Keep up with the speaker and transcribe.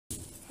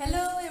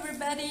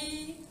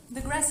everybody!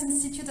 The Grasse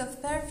Institute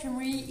of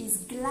Perfumery is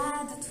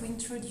glad to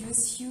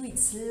introduce you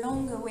its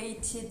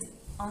long-awaited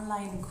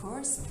online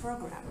course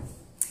program.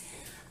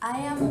 I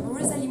am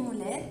Rosalie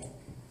Moulet,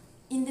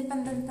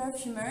 independent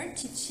perfumer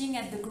teaching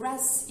at the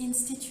Grasse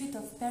Institute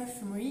of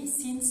Perfumery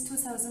since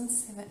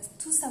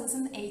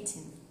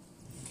 2018.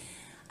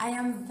 I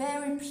am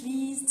very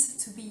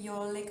pleased to be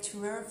your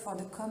lecturer for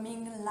the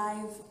coming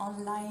live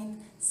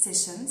online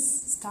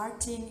sessions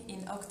starting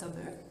in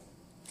October.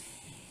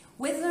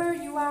 Whether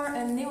you are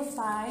a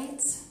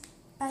neophyte,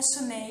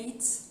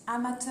 passionate,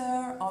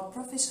 amateur or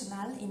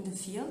professional in the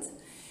field,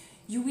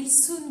 you will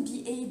soon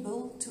be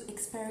able to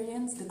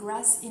experience the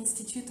Grasse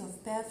Institute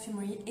of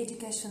Perfumery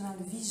educational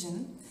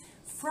vision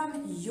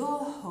from your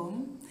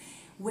home,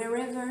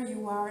 wherever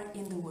you are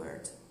in the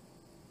world.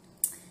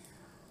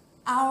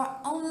 Our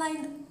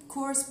online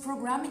course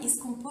program is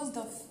composed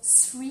of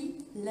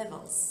 3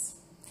 levels.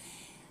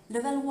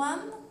 Level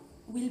 1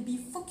 will be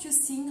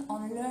focusing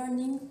on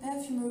learning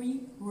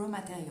perfumery raw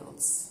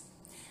materials.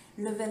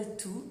 Level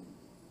 2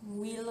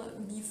 will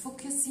be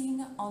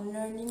focusing on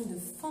learning the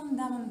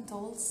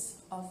fundamentals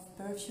of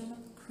perfume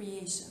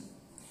creation.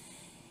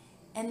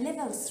 And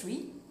level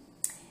 3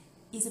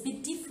 is a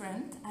bit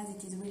different, as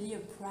it is really a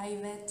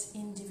private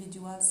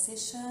individual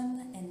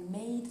session and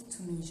made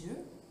to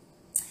measure.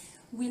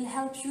 Will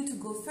help you to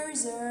go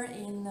further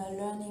in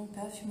learning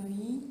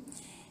perfumery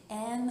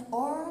and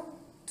or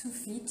to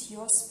fit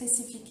your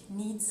specific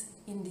needs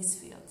in this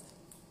field.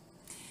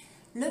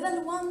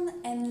 Level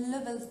 1 and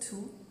level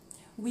 2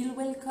 will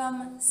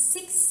welcome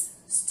 6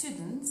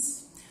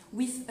 students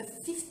with a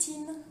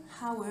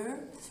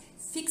 15-hour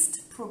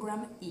fixed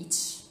program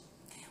each,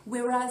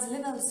 whereas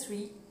level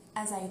 3,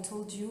 as I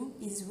told you,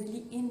 is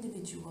really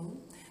individual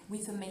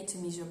with a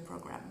made-to-measure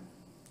program.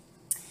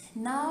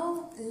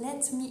 Now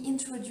let me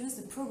introduce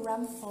the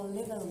program for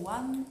level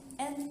 1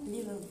 and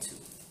level 2.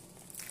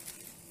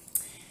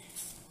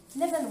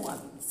 Level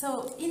 1.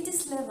 So in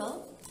this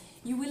level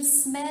you will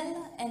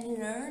smell and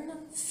learn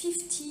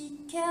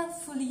 50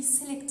 carefully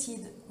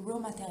selected raw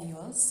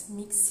materials,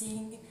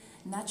 mixing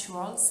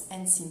naturals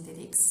and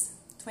synthetics,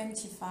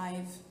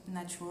 25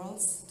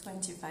 naturals,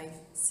 25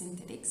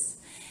 synthetics.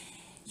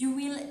 You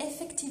will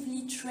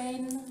effectively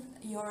train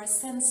your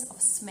sense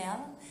of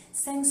smell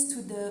thanks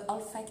to the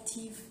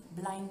olfactive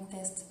blind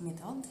test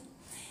method,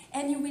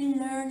 and you will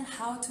learn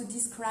how to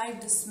describe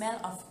the smell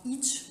of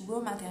each raw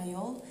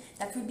material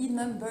that will be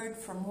numbered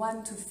from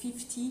 1 to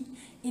 50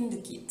 in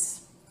the kit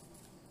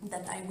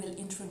that I will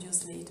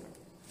introduce later.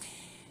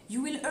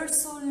 You will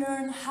also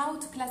learn how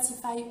to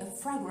classify a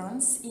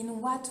fragrance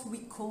in what we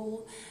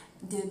call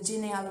the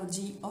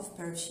genealogy of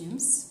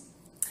perfumes.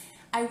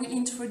 I will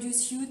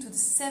introduce you to the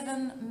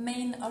 7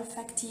 main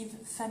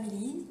olfactive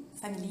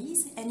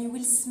families, and you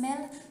will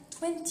smell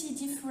 20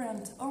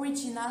 different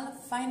original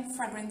fine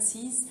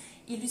fragrances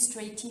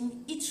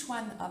illustrating each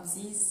one of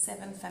these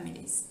 7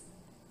 families.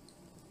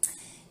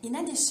 In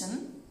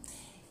addition,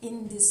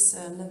 in this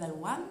level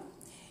 1,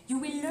 you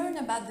will learn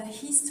about the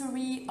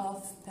history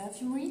of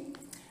perfumery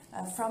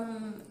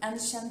from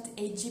ancient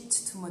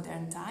Egypt to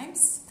modern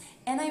times.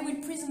 And I will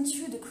present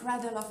you the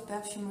cradle of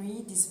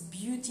perfumery, this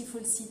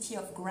beautiful city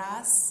of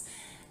Grasse,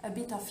 a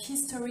bit of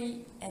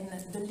history and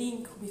the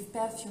link with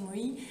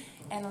perfumery,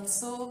 and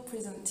also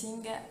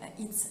presenting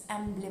its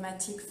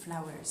emblematic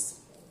flowers.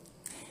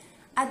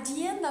 At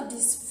the end of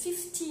this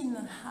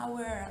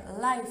 15-hour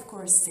live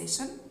course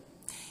session,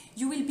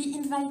 you will be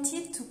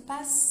invited to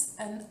pass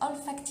an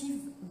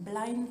olfactive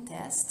blind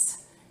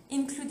test,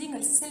 including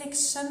a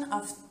selection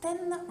of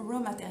 10 raw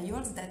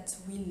materials that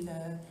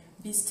will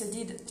be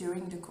studied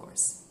during the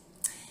course.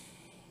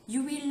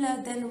 You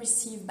will then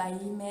receive by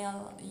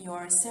email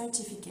your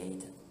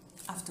certificate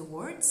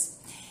afterwards,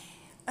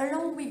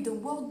 along with the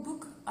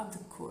workbook of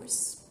the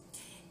course,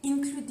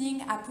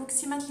 including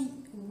approximately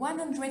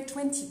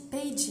 120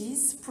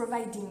 pages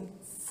providing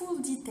full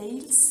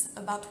details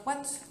about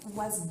what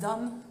was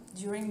done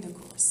during the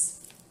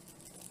course.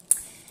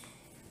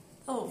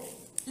 Oh,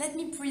 let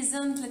me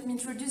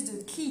introduce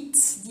the kit,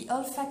 the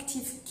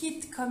olfactive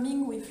kit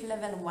coming with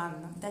level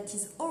 1 that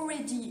is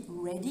already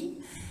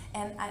ready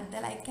and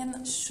that I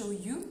can show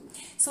you.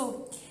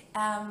 So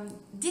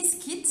this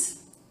kit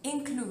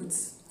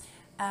includes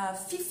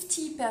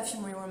 50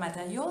 perfumery raw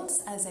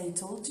materials, as I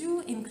told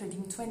you,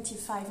 including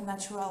 25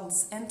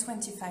 naturals and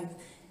 25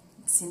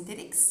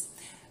 synthetics,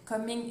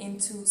 coming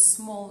into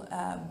small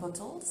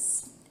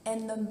bottles,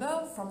 and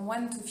number from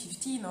 1 to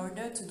 50 in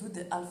order to do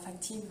the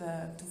olfactive,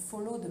 to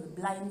follow the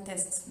blind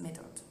test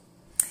method.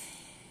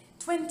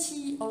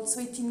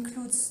 It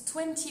includes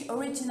 20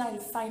 original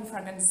fine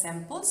fragrance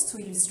samples to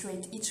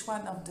illustrate each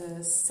one of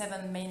the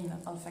 7 main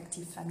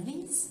olfactive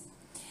families,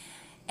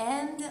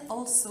 and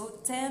also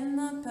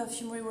 10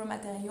 perfumery raw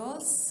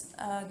materials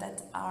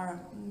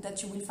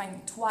that you will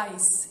find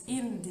twice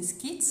in this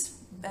kit,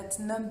 but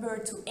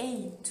numbered to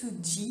A to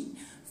G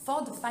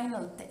for the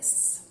final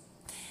tests.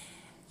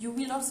 You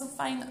will also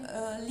find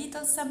a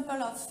little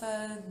sample of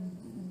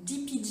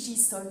DPG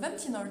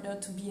solvent in order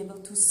to be able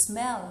to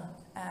smell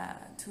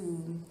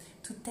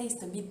to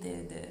taste a bit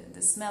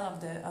the smell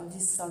of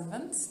this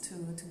solvent,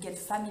 to get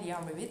familiar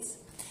with it.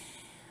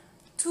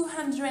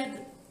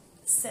 200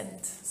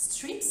 scent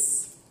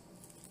strips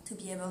to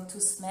be able to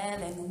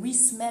smell and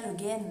re-smell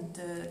again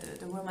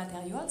the raw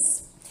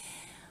materials.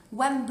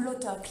 1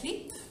 blotter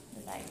clip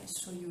that I will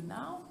show you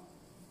now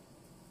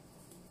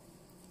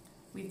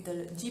with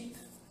the Jeep,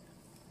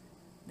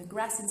 the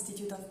Grasse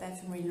Institute of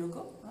Perfumery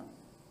logo,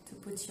 to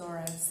put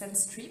your scent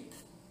strip.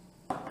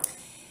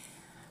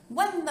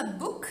 1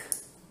 notebook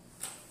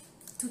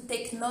to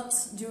take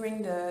notes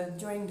during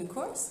the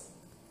course.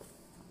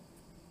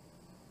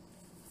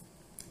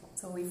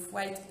 So with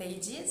white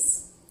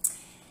pages.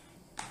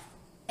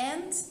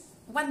 And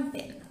 1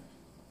 pen.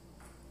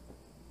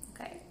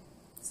 Okay,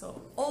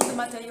 so all the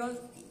material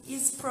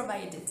is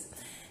provided.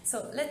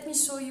 So let me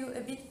show you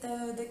a bit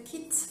the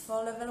kit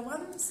for level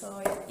 1.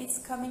 So it's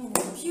coming in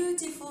a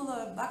beautiful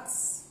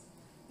box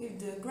with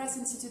the Grasse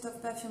Institute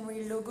of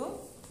Perfumery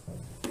logo,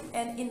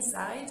 and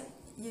inside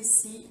you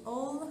see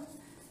all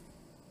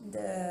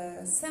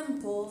the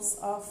samples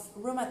of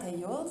raw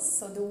materials.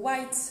 So the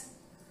white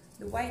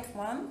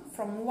one,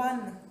 from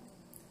 1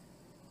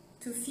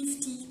 to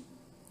 50,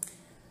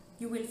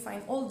 you will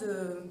find all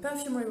the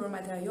perfumery raw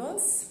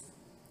materials.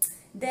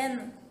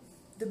 Then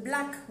the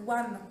black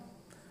one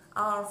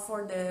are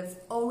for the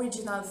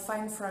original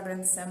fine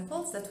fragrance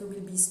samples that we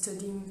will be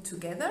studying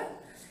together.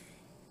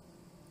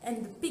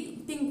 And the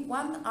pink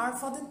one are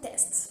for the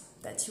tests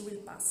that you will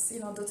pass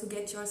in order to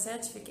get your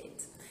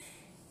certificate.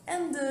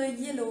 And the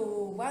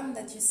yellow one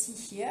that you see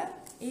here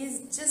is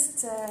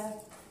just a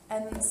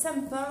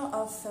sample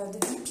of the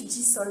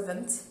DPG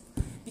solvent,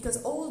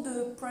 because all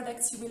the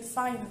products you will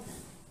find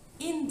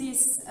in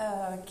this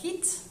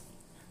kit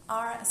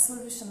are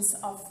solutions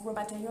of raw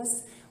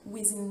materials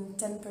within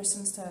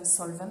 10%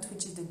 solvent,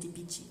 which is the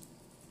DPG.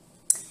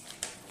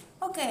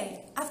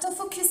 Okay, after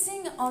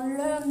focusing on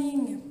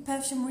learning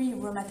perfumery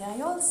raw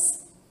materials,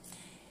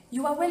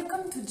 you are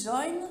welcome to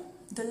join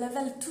the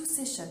level 2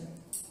 session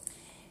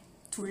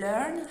to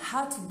learn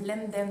how to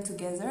blend them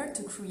together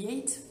to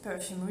create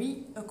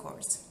perfumery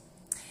accords.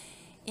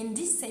 In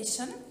this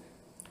session,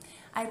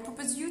 I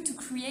propose you to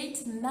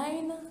create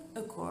 9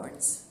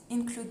 accords,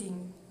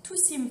 including 2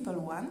 simple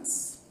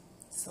ones.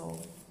 So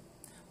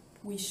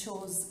we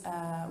chose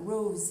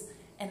rose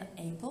and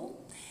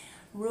apple.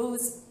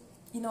 Rose,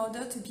 in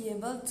order to be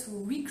able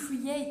to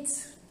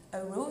recreate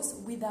a rose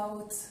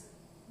without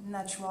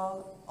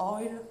natural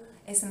oil,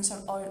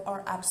 essential oil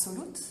or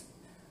absolute,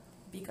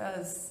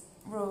 because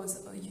rose,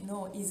 you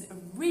know, is a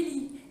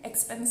really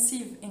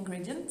expensive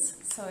ingredient,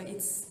 so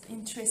it's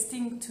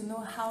interesting to know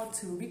how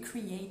to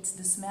recreate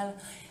the smell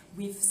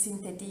with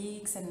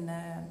synthetics and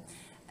a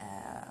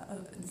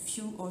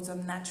few other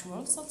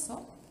naturals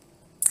also.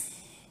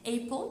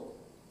 Apple,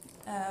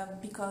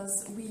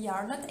 because we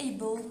are not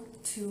able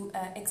to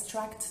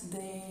extract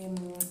the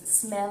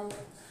smell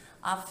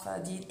of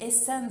the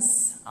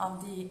essence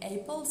of the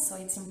apple, so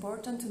it's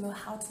important to know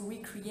how to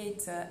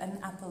recreate an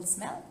apple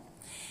smell.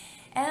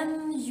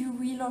 And you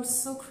will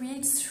also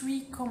create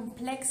 3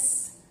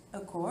 complex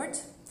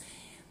accords.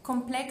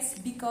 Complex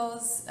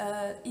because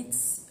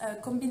it's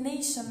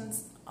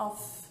combinations of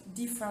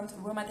different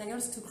raw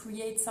materials to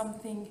create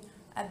something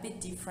a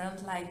bit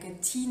different, like a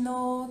tea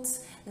note,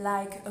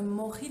 like a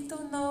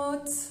mojito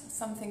note,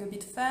 something a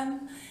bit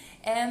fun.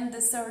 And the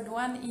third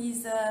one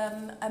is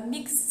a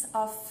mix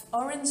of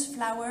orange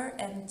flower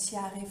and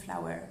tiare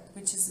flower,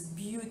 which is a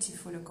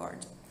beautiful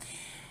accord.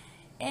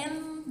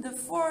 And the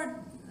 4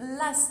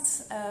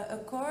 last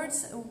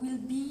accords will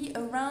be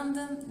around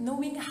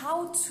knowing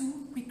how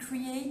to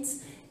recreate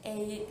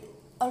an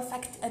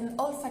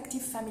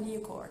olfactive family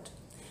accord.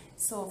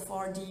 So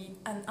for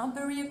an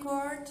ambery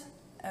accord,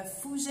 a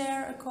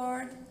fougere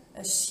accord,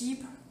 a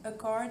chypre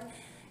accord,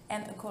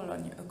 and a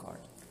cologne accord.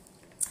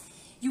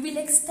 You will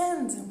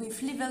extend,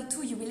 with level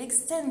 2, you will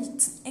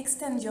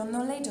extend your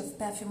knowledge of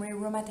perfumery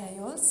raw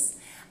materials,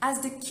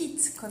 as the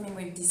kit coming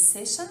with this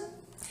session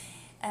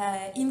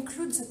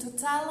includes a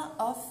total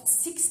of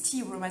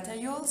 60 raw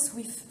materials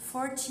with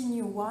 40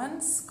 new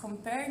ones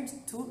compared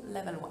to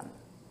level 1.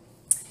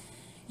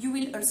 You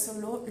will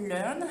also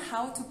learn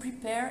how to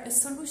prepare a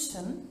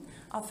solution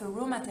of a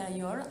raw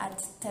material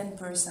at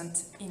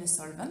 10% in a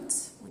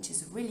solvent, which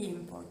is really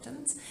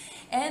important,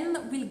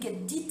 and will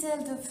get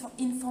detailed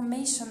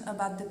information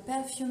about the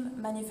perfume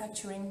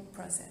manufacturing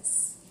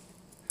process.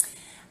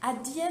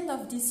 At the end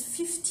of this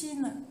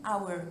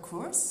 15-hour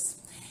course,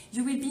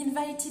 you will be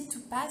invited to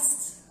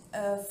pass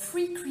a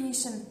free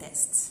creation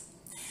test.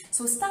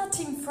 So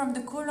starting from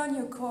the cologne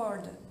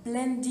accord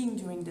blending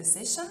during the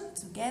session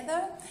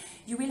together,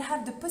 you will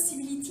have the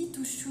possibility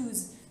to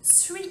choose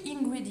 3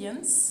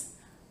 ingredients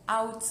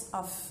out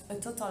of a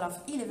total of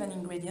 11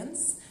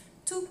 ingredients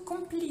to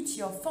complete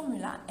your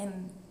formula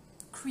and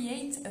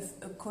create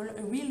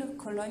a real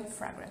cologne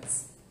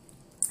fragrance.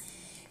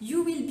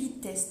 You will be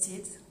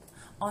tested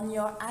on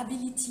your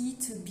ability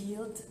to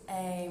build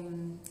a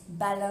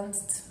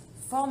balanced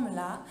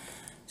formula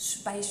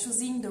by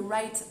choosing the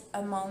right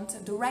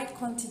amount, the right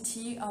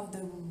quantity of the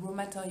raw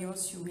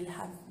materials you will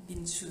have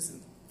been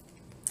chosen.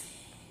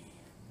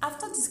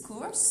 After this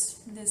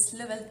course, this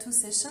level 2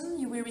 session,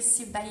 you will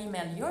receive by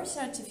email your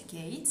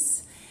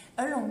certificates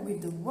along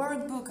with the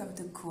workbook of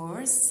the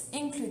course,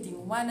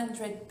 including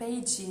 100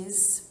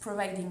 pages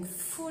providing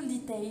full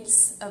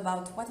details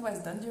about what was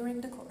done during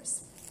the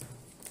course.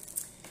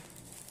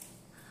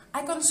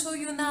 I can show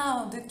you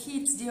now the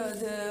kit,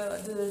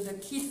 the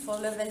kit for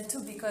level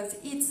 2 because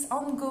it's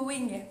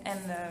ongoing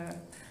and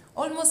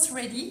almost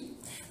ready,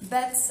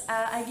 but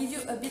I give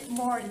you a bit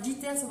more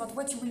details about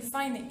what you will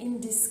find in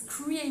this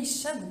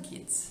creation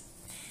kit.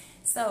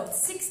 So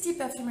 60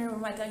 perfumery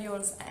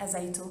materials, as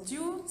I told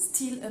you,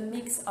 still a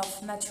mix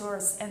of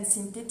naturals and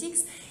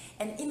synthetics,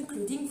 and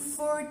including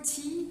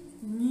 40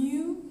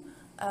 new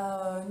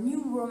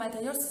raw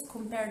materials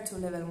compared to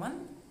level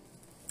 1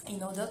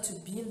 in order to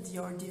build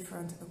your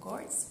different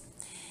accords.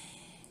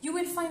 You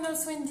will find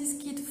also in this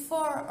kit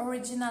 4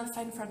 original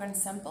fine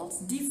fragrance samples,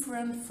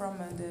 different from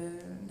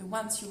the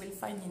ones you will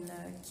find in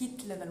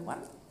kit level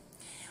 1.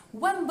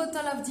 1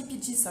 bottle of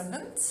DPG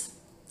solvent,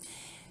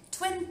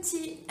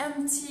 20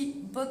 empty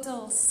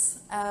bottles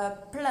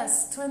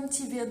plus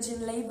 20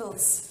 virgin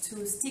labels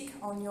to stick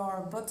on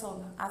your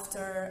bottle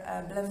after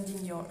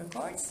blending your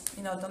accords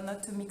in order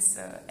not to mix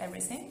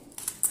everything.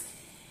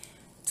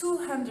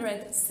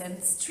 200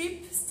 scent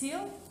strip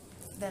still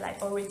that I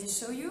already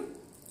showed you.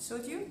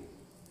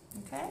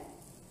 Okay.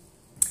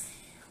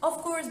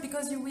 Of course,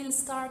 because you will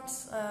start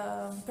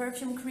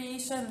perfume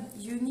creation,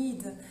 you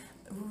need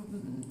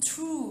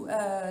true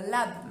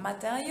lab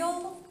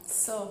material.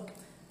 So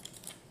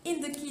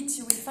in the kit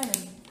you will find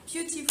a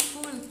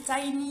beautiful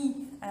tiny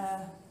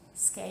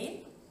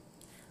scale,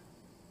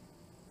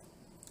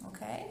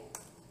 okay,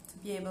 to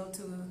be able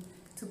to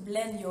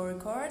blend your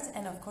accords,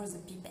 and of course the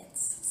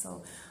pipettes.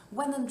 So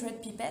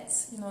 100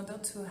 pipettes in order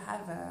to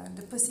have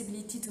the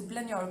possibility to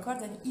blend your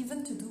accord and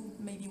even to do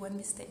maybe one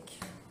mistake.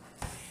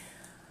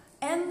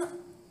 And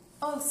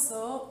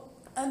also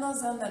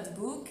another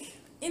notebook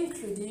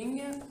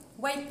including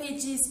white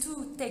pages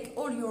to take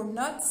all your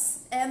notes,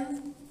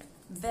 and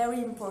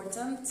very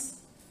important,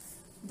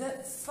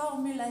 the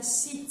formula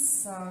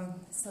sheets.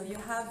 So you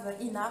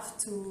have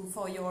enough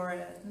for your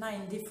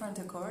 9 different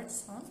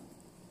accords.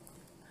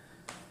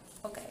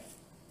 Okay.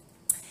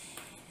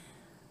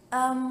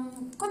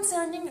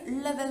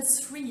 Concerning level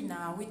 3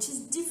 now, which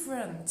is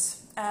different.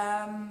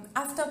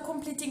 After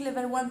completing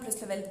level 1 plus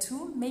level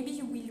 2, maybe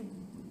you will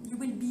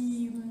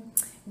be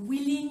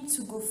willing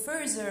to go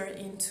further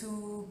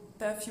into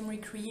perfumery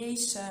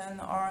creation,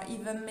 or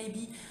even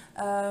maybe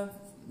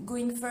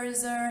going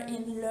further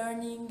in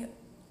learning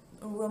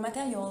raw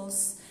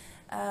materials,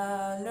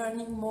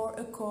 learning more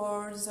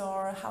accords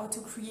or how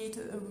to create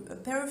a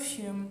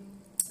perfume.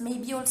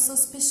 Maybe also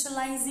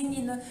specializing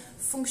in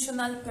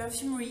functional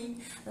perfumery,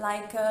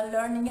 like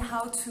learning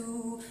how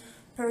to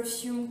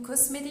perfume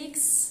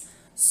cosmetics,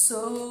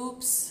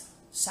 soaps,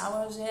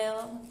 shower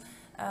gel,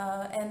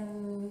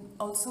 and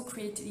also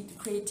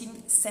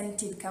creating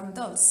scented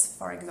candles,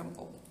 for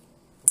example.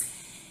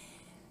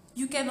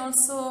 You can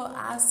also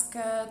ask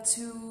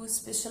to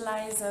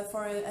specialize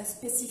for a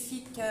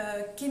specific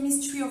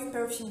chemistry of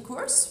perfume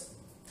course.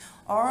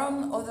 Or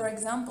other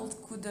examples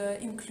could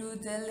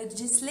include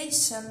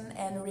legislation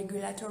and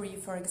regulatory,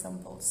 for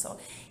example. So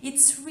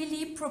it's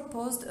really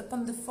proposed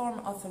upon the form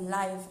of a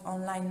live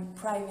online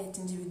private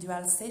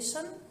individual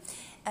session,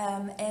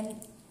 and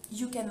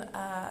you can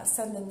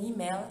send an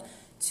email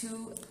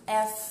to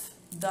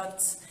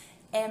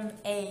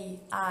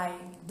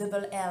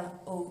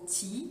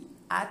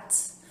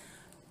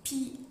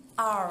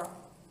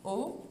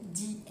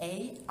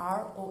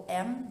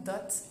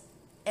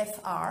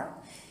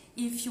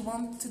if you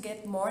want to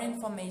get more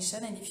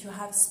information and if you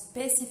have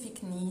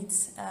specific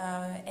needs,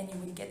 and you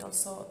will get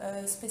also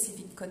a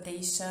specific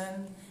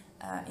quotation,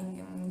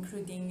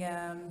 including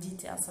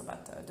details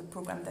about the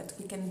program that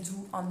we can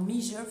do on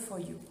measure for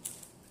you.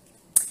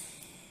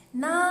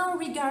 Now,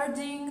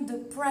 regarding the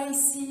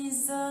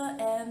prices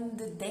and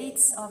the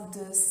dates of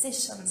the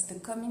sessions, the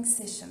coming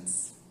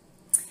sessions.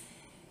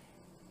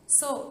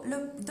 So,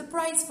 the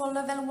price for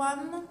level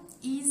 1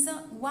 is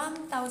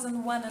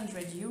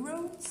 1,100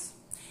 euros.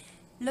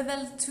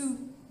 Level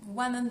 2,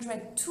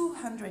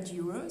 200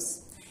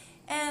 euros.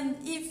 And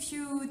if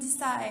you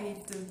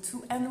decide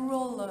to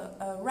enroll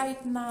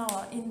right now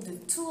in the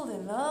 2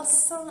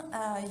 levels,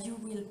 you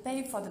will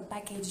pay for the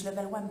package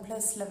level 1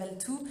 plus level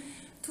 2,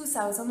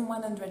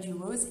 2,100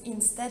 euros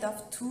instead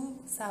of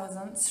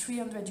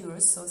 2,300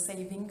 euros, so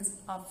savings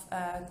of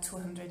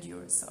 200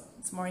 euros. So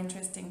it's more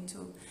interesting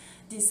to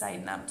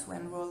decide now to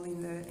enroll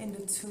in the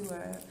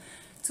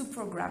two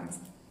programs.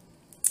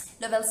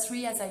 Level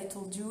 3, as I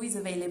told you, is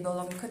available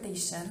on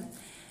quotation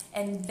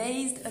and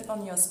based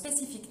upon your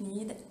specific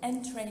need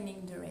and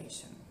training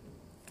duration.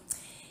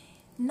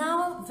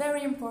 Now,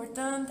 very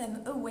important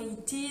and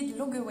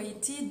long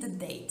awaited, the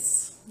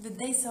dates. The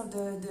dates of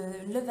the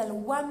level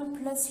 1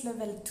 plus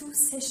level 2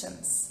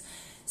 sessions.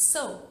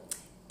 So,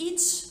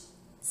 each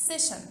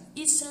session,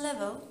 each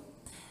level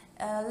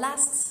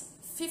lasts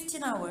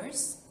 15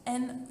 hours,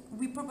 and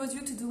we propose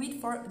you to do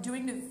it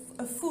during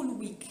a full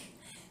week.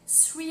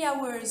 3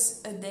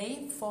 hours a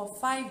day for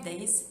 5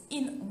 days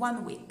in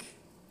 1 week.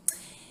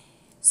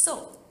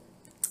 So,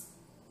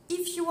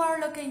 if you are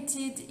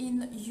located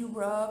in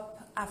Europe,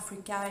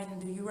 Africa, in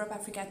the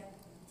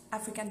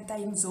African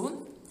time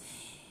zone,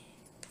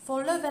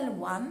 for level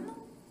 1,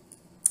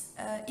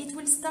 it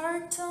will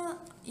start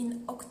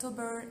in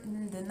October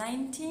the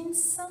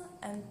 19th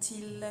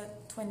until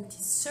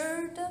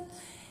 23rd,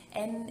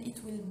 and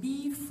it will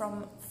be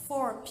from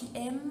 4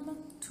 p.m.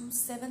 to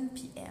 7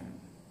 p.m.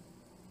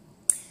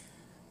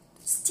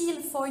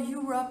 Still for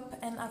Europe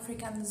and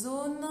African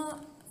zone,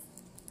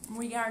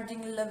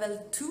 regarding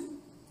level 2,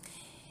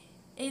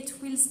 it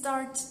will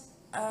start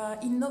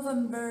in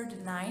November the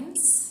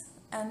 9th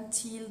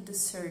until the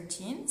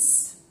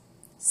 13th,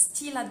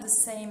 still at the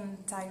same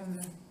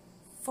time,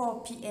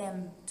 4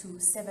 p.m. to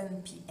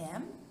 7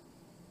 p.m.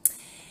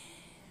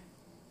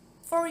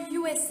 For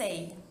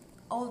USA,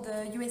 all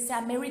the USA,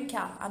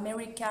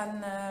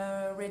 American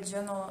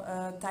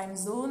regional time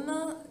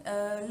zone,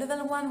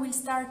 level 1 will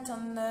start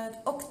on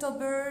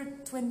October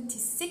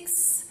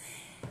 26th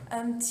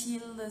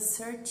until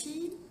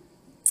 30,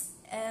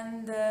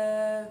 and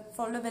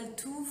for level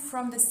 2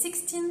 from the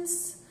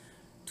 16th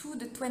to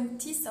the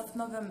 20th of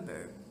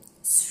November,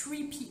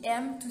 3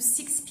 p.m. to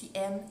 6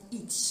 p.m.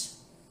 each.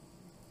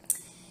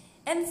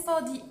 And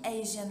for the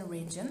Asian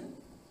region,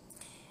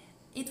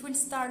 it will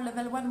start,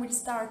 level 1 will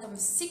start on the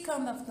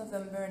 2nd of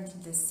November until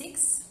the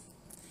 6th,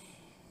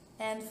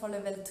 and for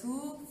level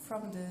 2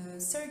 from the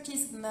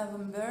 30th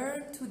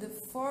November to the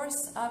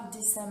 4th of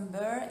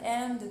December,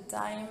 and the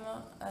time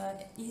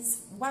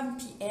is 1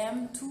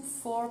 p.m. to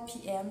 4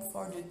 p.m.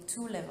 for the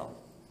 2 level.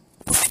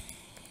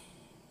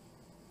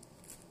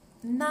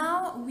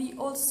 Now we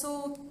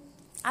also,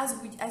 as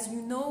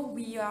you know,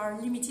 we are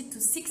limited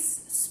to 6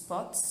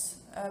 spots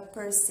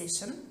per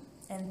session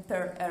and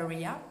per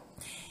area.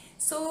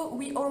 So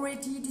we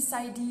already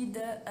decided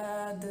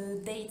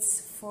the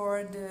dates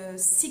for the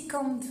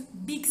second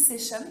big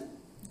session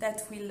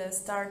that will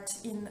start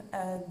in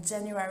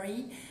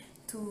January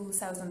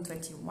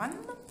 2021.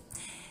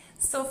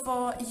 So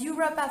for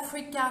Europe,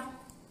 Africa,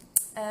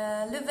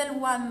 level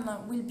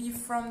 1 will be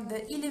from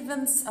the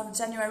 11th of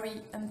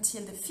January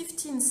until the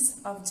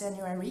 15th of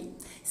January,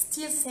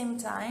 still same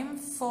time,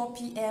 4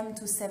 p.m.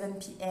 to 7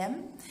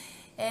 p.m.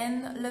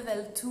 And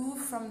level 2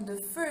 from the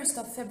 1st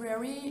of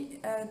February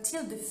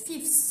till the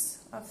 5th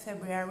of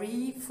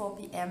February, 4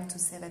 p.m. to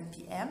 7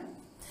 p.m.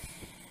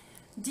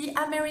 The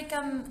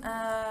American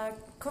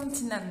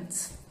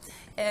continent,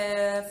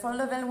 for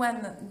level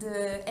 1,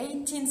 the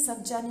 18th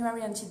of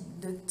January until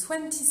the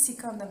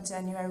 22nd of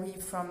January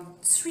from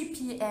 3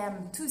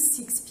 p.m. to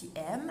 6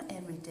 p.m.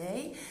 every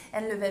day,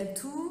 and level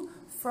 2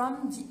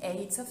 from the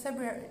 8th of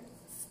February.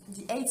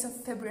 The 8th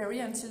of February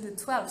until the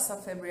 12th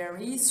of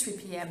February, 3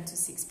 p.m. to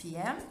 6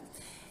 p.m.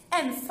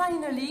 And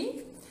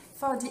finally,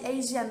 for the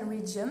Asian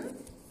region,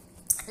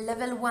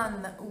 level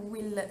 1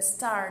 will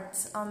start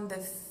on the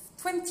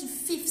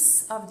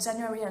 25th of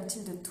January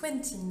until the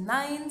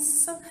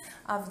 29th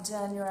of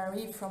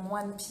January from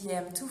 1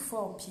 p.m. to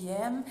 4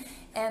 p.m.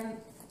 And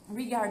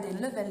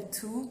regarding level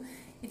 2,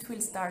 it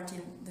will start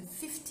in the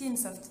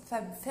 15th of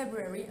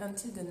February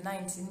until the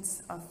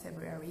 19th of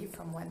February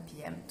from 1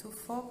 p.m. to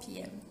 4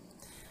 p.m.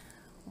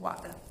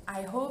 Well,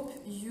 I hope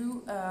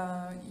you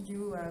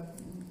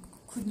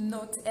could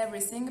note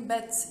everything,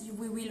 but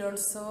we will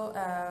also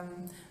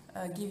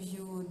give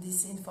you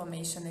this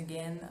information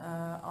again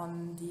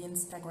on the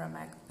Instagram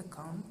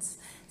account.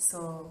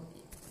 So,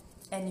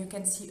 and you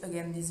can see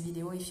again this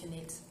video if you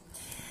need.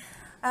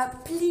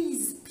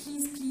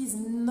 Please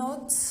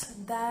note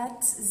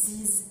that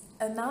these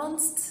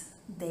announced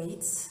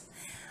dates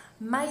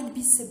might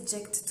be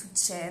subject to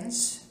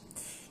change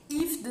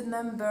if the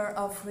number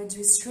of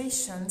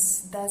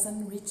registrations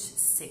doesn't reach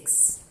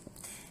 6.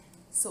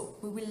 So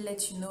we will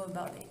let you know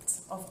about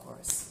it, of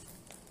course.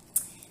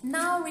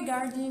 Now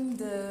regarding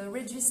the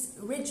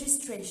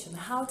registration,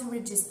 how to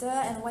register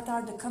and what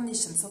are the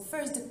conditions. So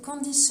first, the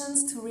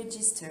conditions to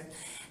register.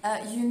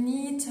 You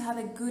need to have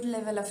a good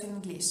level of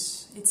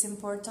English. It's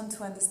important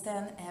to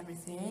understand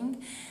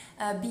everything.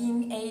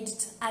 Being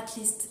aged at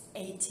least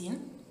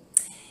 18.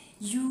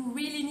 You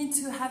really need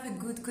to have a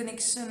good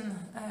connection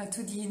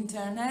to the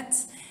internet,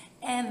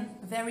 and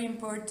very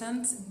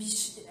important,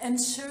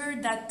 ensure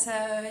that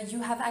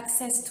you have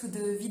access to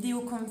the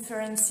video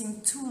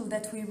conferencing tool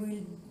that we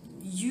will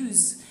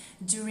use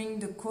during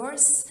the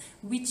course,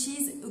 which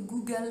is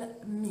Google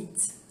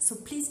Meet. So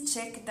please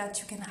check that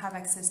you can have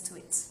access to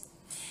it.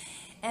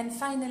 And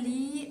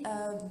finally,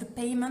 the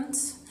payment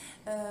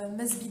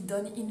must be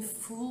done in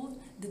full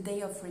the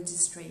day of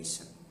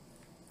registration.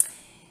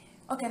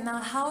 Okay, now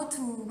how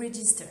to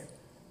register?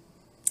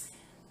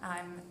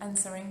 I'm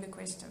answering the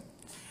question.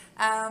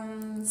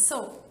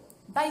 So,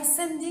 by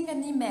sending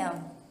an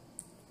email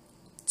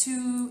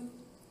to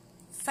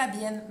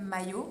Fabienne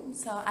Maillot,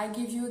 so I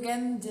give you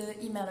again the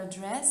email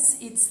address,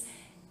 it's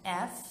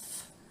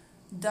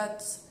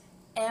f.maillot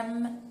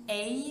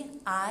MAILLOT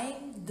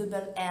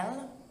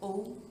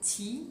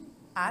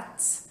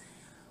at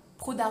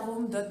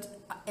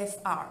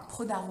prodarom.fr.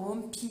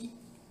 Prodarom,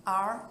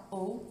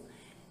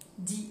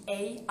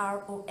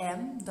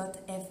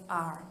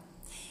 PRODAROM.fr.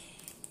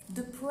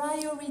 The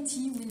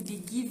priority will be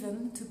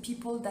given to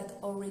people that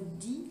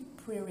already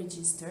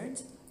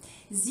pre-registered.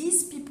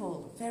 These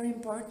people, very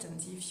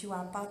important if you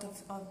are part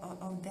of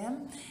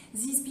them,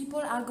 these people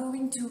are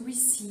going to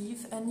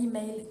receive an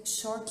email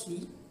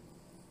shortly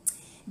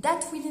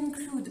that will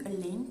include a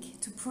link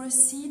to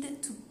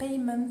proceed to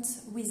payment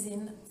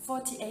within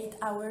 48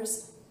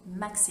 hours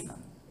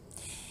maximum.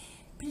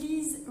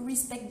 Please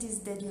respect this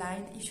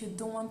deadline if you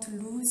don't want to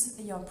lose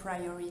your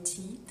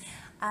priority,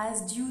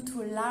 as due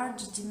to a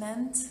large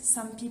demand,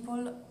 some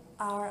people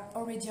are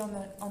already on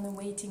a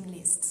waiting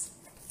list.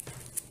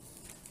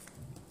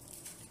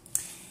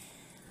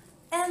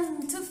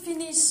 And to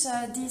finish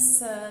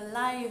this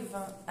live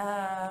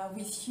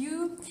with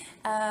you,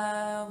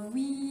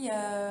 we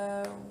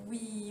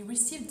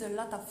received a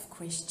lot of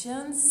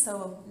questions,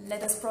 so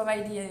let us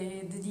provide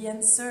the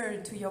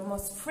answer to your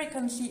most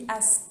frequently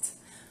asked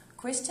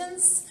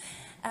questions.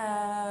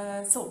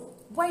 So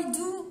why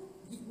do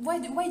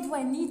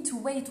I need to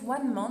wait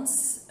 1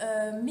 month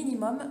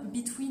minimum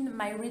between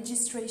my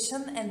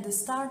registration and the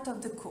start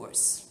of the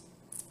course?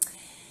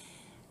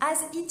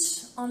 As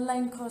each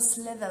online course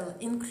level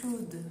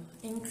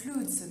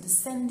includes the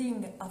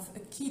sending of a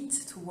kit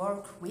to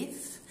work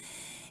with,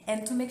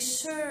 and to make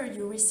sure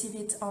you receive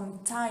it on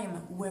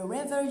time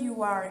wherever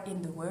you are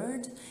in the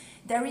world,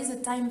 there is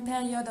a time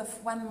period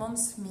of 1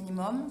 month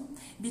minimum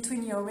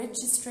between your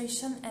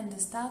registration and the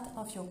start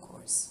of your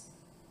course.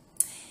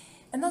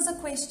 Another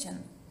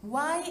question: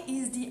 why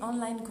is the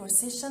online course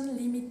session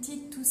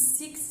limited to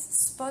 6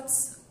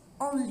 spots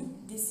only?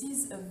 This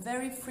is a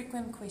very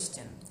frequent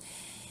question.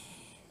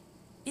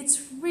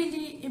 It's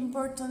really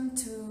important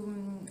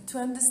to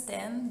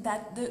understand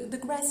that the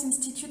Grasse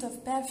Institute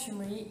of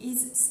Perfumery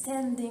is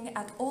standing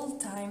at all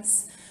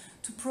times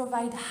to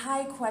provide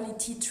high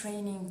quality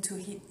training to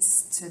its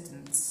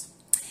students.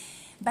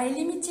 By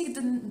limiting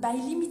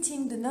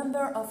the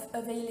number of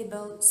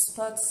available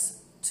spots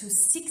to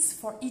 6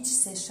 for each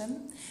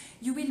session,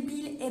 you will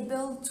be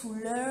able to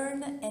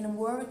learn and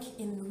work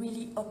in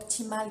really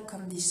optimal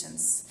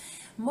conditions.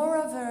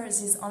 Moreover,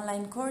 these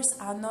online courses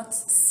are not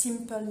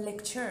simple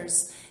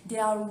lectures, they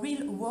are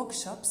real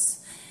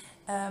workshops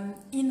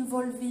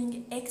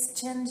involving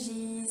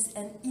exchanges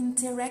and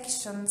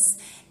interactions,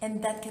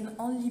 and that can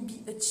only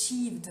be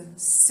achieved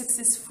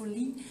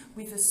successfully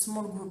with a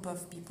small group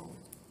of people.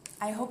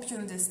 I hope you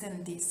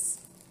understand this,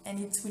 and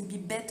it will be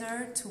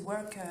better to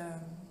work,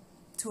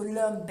 to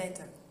learn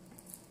better.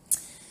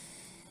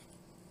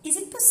 Is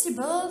it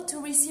possible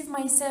to receive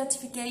my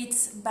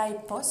certificate by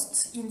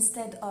post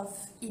instead of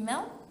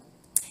email?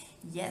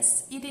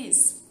 Yes, it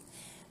is,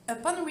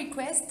 upon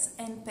request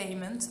and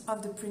payment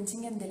of the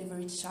printing and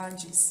delivery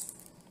charges.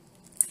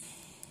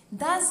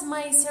 Does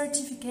my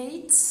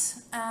certificate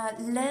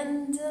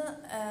lend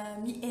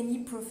me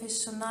any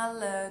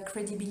professional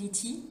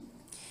credibility?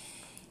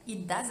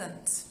 It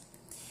doesn't.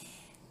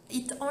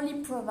 It only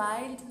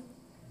provides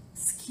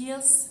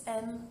skills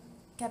and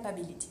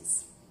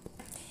capabilities.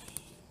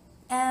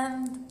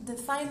 And the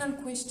final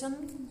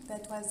question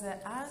that was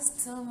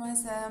asked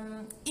was,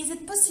 is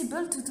it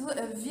possible to do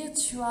a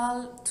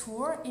virtual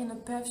tour in a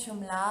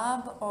perfume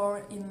lab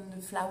or in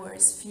the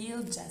flowers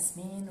field,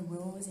 jasmine,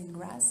 rose, in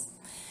Grasse?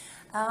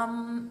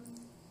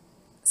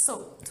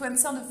 So, to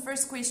answer the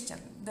first question,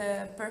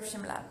 the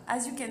perfume lab.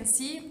 As you can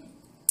see,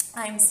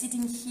 I'm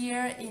sitting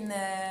here in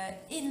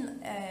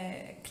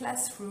a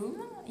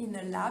classroom, in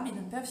a lab, in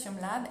a perfume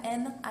lab,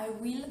 and I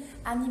will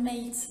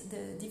animate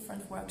the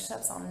different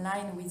workshops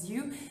online with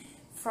you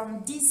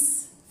from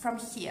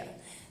here.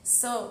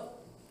 So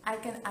I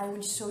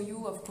will show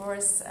you, of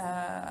course,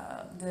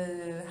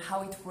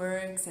 how it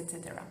works,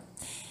 etc.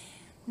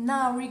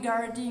 Now,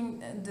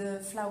 regarding the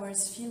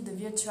flowers field, the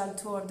virtual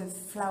tour of the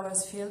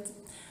flowers field,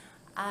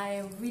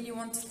 I really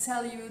want to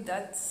tell you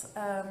that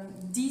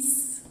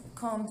this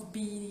can't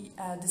be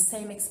the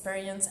same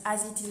experience,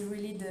 as it is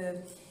really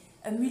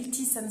a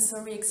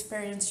multi-sensory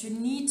experience. You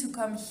need to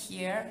come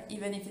here,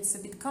 even if it's a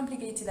bit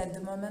complicated at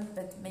the moment,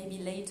 but maybe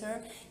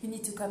later, you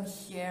need to come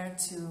here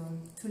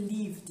to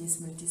live this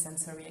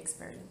multi-sensory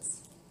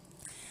experience.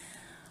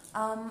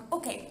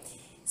 Okay,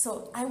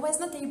 so I was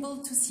not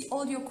able to see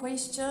all your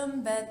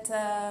questions, but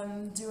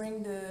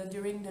during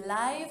the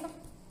live.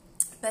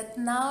 But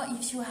now,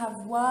 if you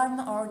have 1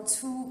 or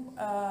 2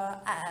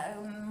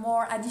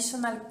 more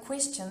additional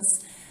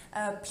questions,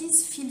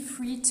 please feel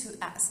free to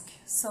ask.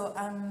 So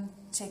I'm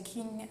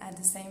checking at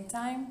the same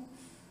time.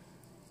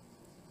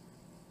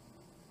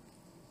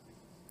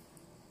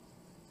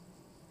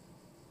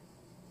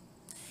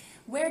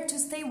 Where to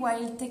stay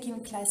while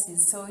taking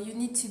classes? So you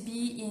need to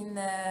be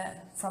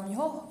from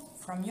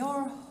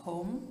your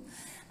home.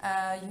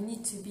 You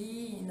need to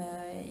be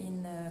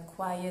in a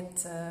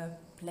quiet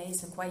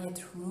place, a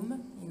quiet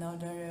room, in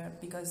order,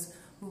 because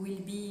we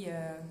will be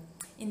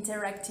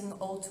interacting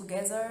all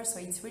together. So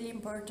it's really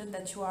important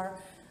that you are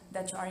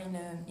that you are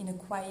in a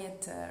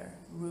quiet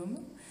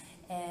room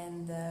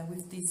and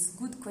with this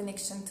good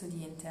connection to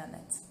the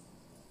internet.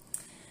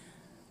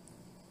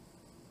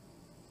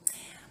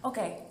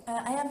 Okay,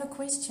 I have a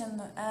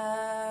question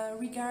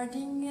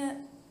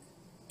regarding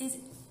is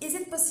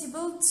it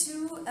possible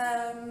to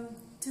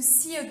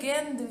see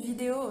again the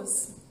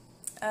videos,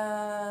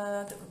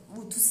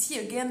 to see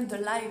again the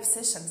live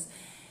sessions?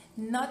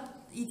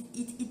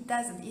 It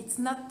doesn't. It's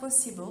not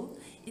possible.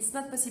 It's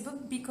not possible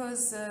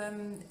because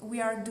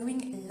we are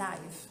doing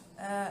live.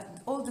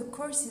 All the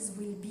courses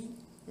will be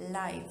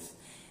live,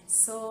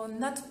 so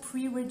not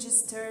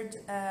pre-registered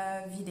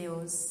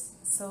videos.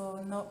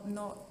 So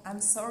no,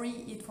 I'm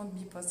sorry, it won't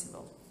be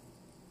possible.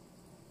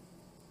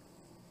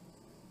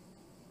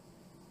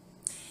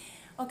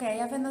 Okay, I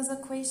have another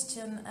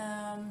question.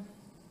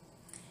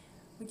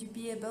 Would you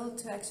be able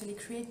to actually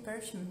create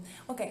perfume?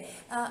 Okay,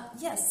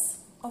 yes,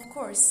 of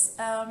course.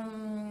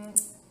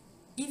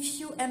 If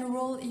you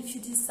enroll, if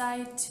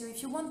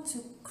you want to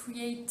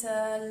create,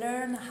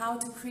 learn how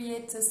to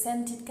create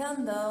scented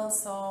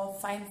candles or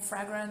fine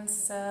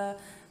fragrance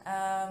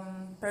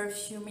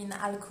perfume in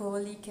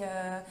alcoholic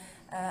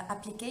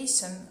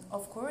application,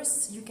 of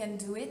course you can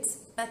do it,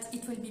 but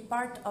it will be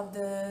part of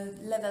the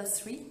level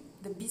 3,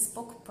 the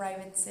bespoke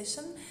private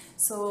session.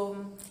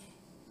 So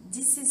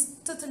this is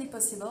totally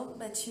possible,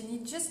 but you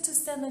need just to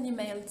send an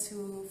email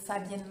to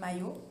Fabienne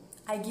Maillot.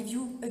 I give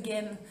you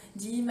again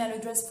the email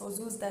address for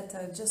those that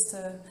just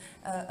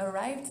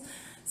arrived.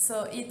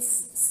 So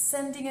it's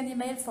sending an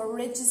email for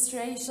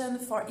registration,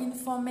 for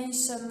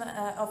information,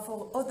 or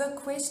for other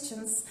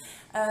questions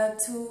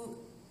to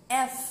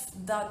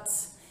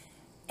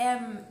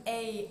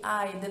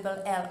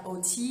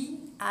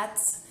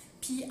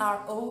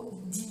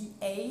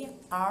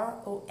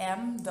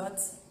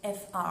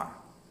f.maidelot@prodarom.fr.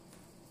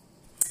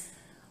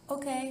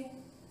 Okay.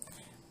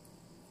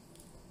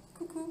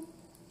 Coucou.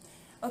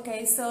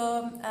 Okay,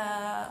 so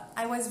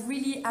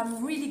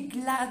I'm really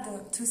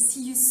glad to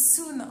see you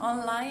soon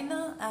online.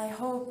 I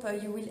hope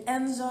you will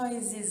enjoy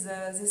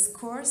this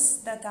course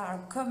that are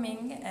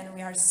coming, and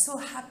we are so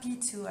happy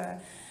to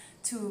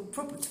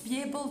be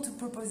able to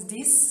propose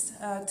this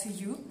to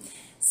you.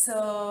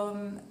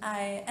 So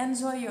I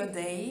enjoy your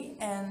day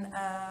and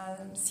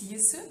see you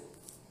soon.